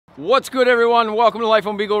What's good, everyone? Welcome to Life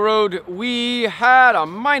on Beagle Road. We had a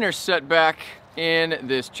minor setback in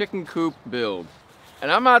this chicken coop build.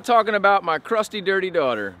 And I'm not talking about my crusty, dirty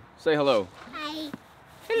daughter. Say hello. Hi.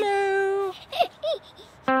 Hello.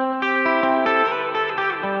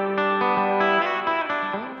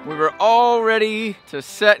 We were all ready to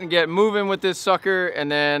set and get moving with this sucker,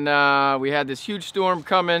 and then we had this huge storm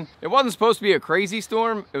coming. It wasn't supposed to be a crazy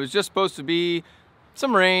storm. It was just supposed to be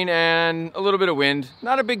some rain and a little bit of wind.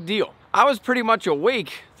 Not a big deal. I was pretty much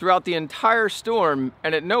awake throughout the entire storm,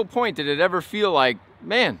 and at no point did it ever feel like,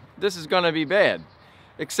 man, this is gonna be bad.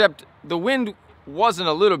 Except the wind wasn't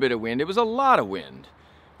a little bit of wind, it was a lot of wind.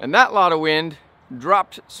 And that lot of wind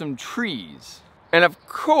dropped some trees. And of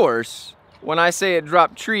course, when I say it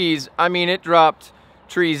dropped trees, I mean it dropped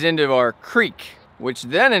trees into our creek, which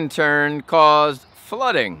then in turn caused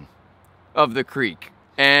flooding of the creek.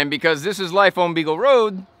 And because this is Life on Beagle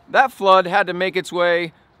Road, that flood had to make its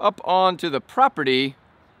way up onto the property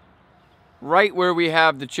right where we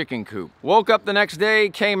have the chicken coop. Woke up the next day,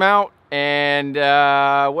 came out, and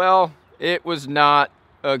well, it was not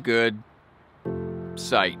a good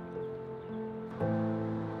sight.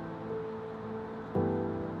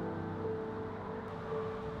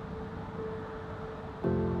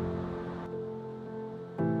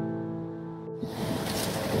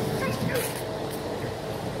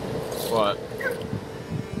 What?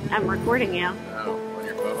 I'm recording you. Oh, on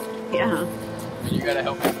your phone? Yeah. You gotta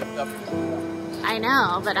help me lift up this. I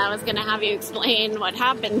know, but I was gonna have you explain what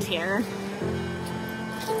happened here.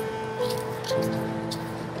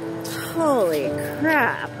 Holy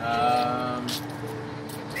crap.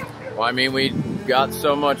 Well, I mean, we got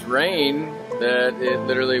so much rain that it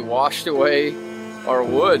literally washed away our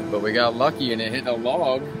wood, but we got lucky and it hit a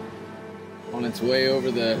log on its way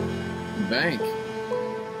over the bank.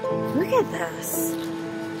 Look at this.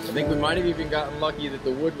 I think we might have even gotten lucky that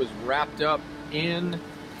the wood was wrapped up in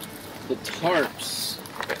the tarps.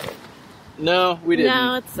 No, we didn't.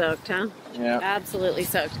 No, it's soaked, huh? Yeah. Absolutely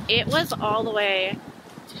soaked. It was all the way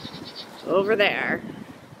over there.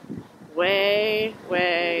 Way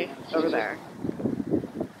over there.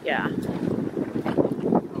 Yeah.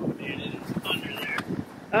 Oh man, it is under there.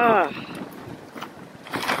 Ugh.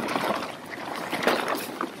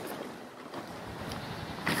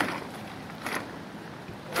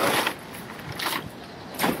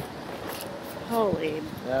 Holy.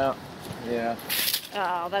 Yeah. Yeah.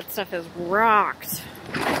 Oh, that stuff is rocked.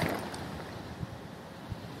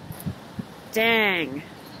 Dang.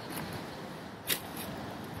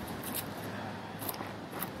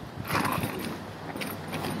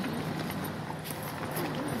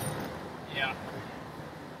 Yeah.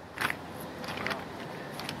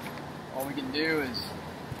 All we can do is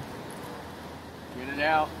get it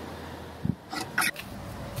out.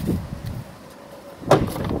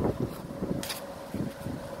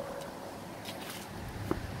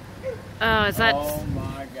 Oh, is that... Oh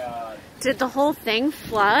my God. Did the whole thing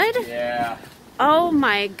flood? Yeah. Oh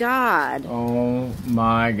my God. Oh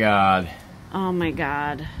my God. Oh my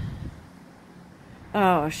God.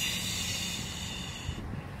 Oh,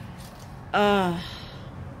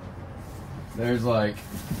 There's like,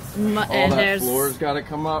 all that floor's gotta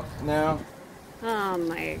come up now. Oh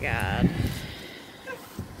my God.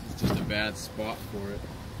 It's just a bad spot for it.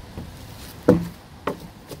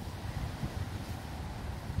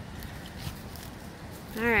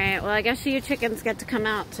 Alright, well I guess you chickens get to come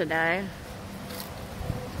out today.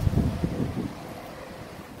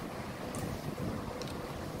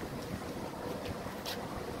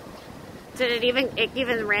 Did it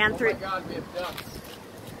even ran through? Oh my God, we have ducks.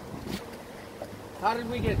 How did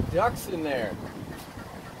we get ducks in there?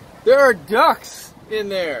 There are ducks in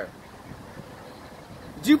there.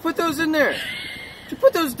 Did you put those in there? Did you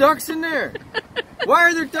put those ducks in there? Why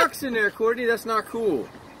are there ducks in there, Courtney? That's not cool.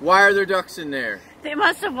 Why are there ducks in there? They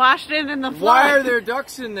must have washed in the flood. Why are there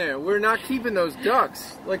ducks in there? We're not keeping those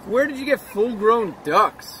ducks. Like, where did you get full-grown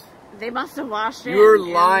ducks? They must have washed in. You're the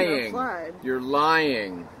lying. flood. You're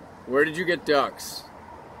lying. Where did you get ducks?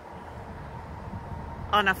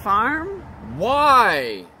 On a farm?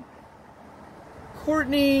 Why?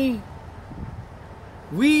 Courtney,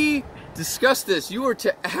 we discussed this. You were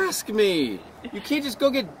to ask me. You can't just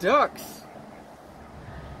go get ducks.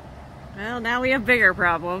 Well, now we have bigger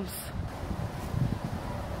problems.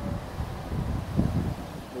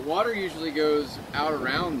 The water usually goes out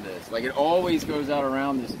around this. Like, it always goes out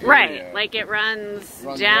around this area. Right, like it runs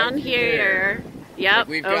down right here. There. Yep, like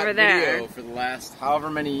we've over got there. video for the last however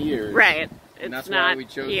many years. Right. And It's that's not why we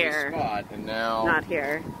chose here. this spot. And now... Not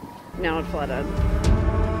here. Now it flooded.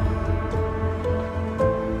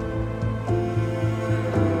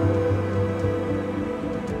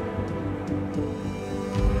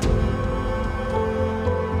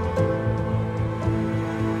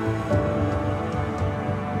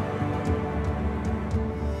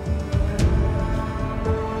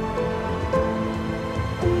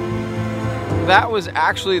 that was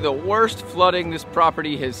actually the worst flooding this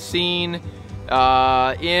property has seen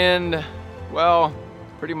in, well,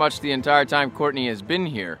 pretty much the entire time Courtney has been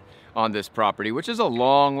here on this property, which is a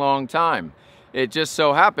long, long time. It just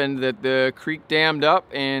so happened that the creek dammed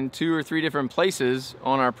up in 2 or 3 different places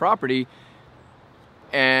on our property,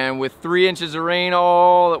 and with 3 inches of rain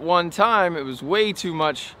all at one time, it was way too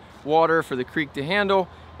much water for the creek to handle.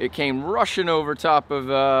 It came rushing over top of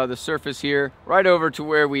the surface here, right over to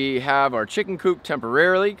where we have our chicken coop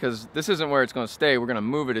temporarily, because this isn't where it's going to stay. We're going to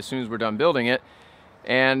move it as soon as we're done building it.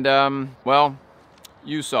 And, well,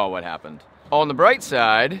 you saw what happened. On the bright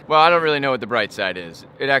side, well, I don't really know what the bright side is.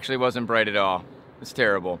 It actually wasn't bright at all. It's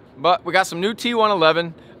terrible. But we got some new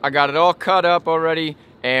T111. I got it all cut up already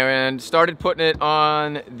and started putting it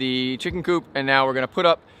on the chicken coop, and now we're gonna put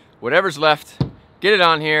up whatever's left, get it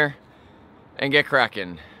on here, and get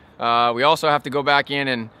cracking. We also have to go back in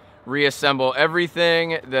and reassemble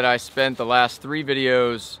everything that I spent the last 3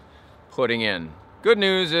 videos putting in. Good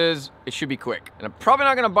news is it should be quick, and I'm probably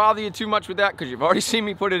not gonna bother you too much with that because you've already seen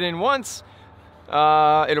me put it in once.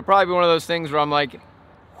 It'll probably be one of those things where I'm like,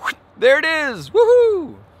 there it is,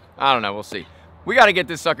 woohoo! I don't know, we'll see. We gotta get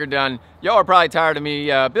this sucker done. Y'all are probably tired of me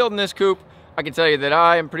building this coop. I can tell you that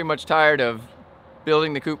I am pretty much tired of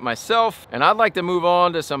building the coop myself, and I'd like to move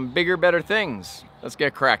on to some bigger, better things. Let's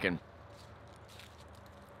get cracking.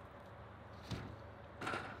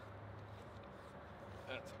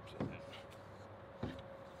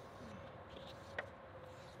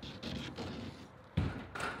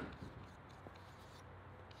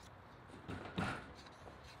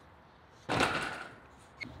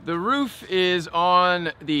 The roof is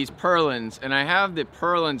on these purlins, and I have the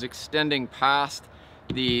purlins extending past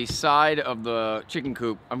the side of the chicken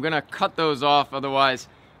coop. I'm gonna cut those off, otherwise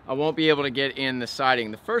I won't be able to get in the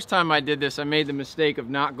siding. The first time I did this, I made the mistake of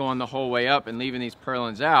not going the whole way up and leaving these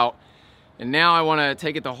purlins out. And now I wanna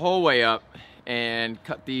take it the whole way up and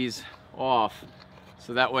cut these off,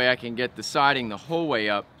 so that way I can get the siding the whole way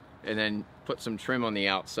up and then put some trim on the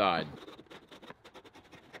outside.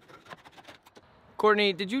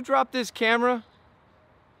 Courtney, did you drop this camera?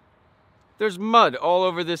 There's mud all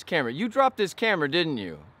over this camera. You dropped this camera, didn't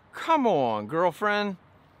you? Come on, girlfriend.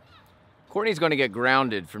 Courtney's gonna get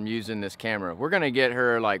grounded from using this camera. We're gonna get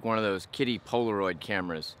her like one of those kitty Polaroid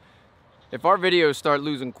cameras. If our videos start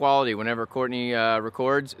losing quality whenever Courtney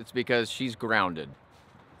records, it's because she's grounded.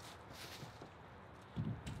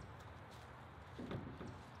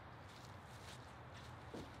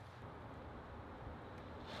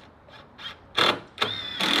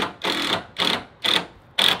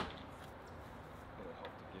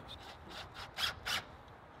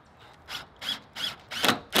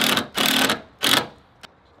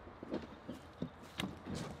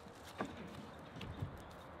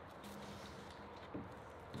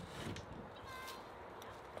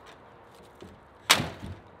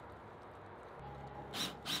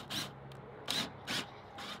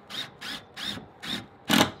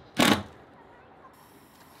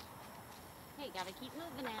 Gotta keep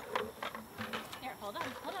moving it. Here, hold on,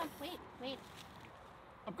 wait.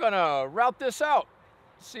 I'm gonna route this out,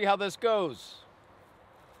 see how this goes.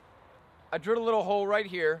 I drilled a little hole right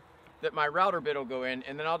here that my router bit will go in,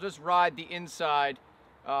 and then I'll just ride the inside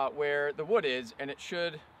where the wood is, and it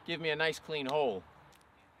should give me a nice clean hole.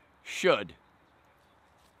 Should.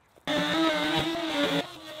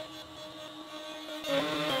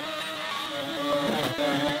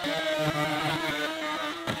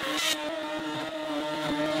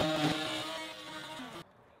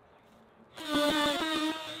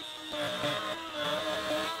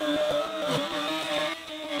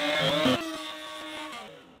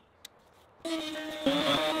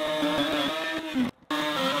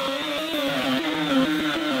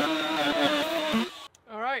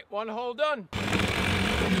 One hole done.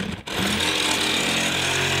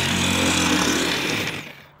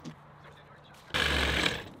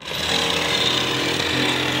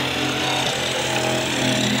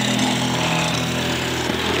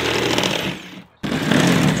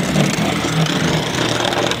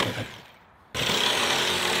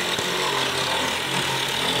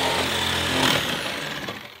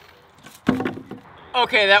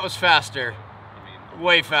 Okay, that was faster.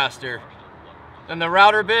 Way faster. And the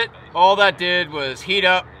router bit, all that did was heat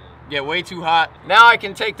up, get way too hot. Now I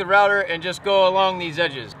can take the router and just go along these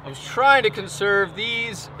edges. I was trying to conserve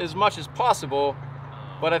these as much as possible,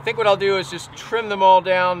 but I think what I'll do is just trim them all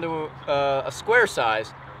down to a square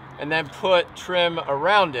size and then put trim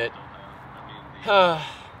around it. So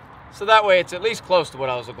that way it's at least close to what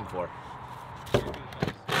I was looking for.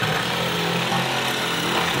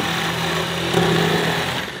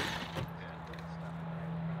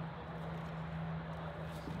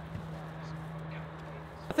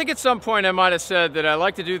 think at some point I might have said that I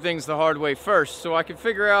like to do things the hard way first so I can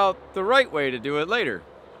figure out the right way to do it later.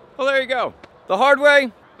 Well, there you go. The hard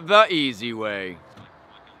way, the easy way.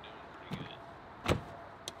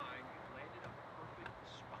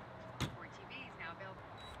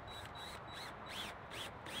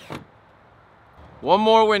 One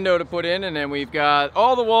more window to put in, and then we've got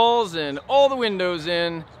all the walls and all the windows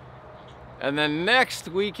in. And then next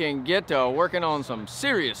we can get to working on some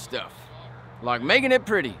serious stuff, like making it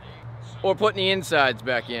pretty or putting the insides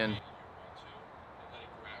back in.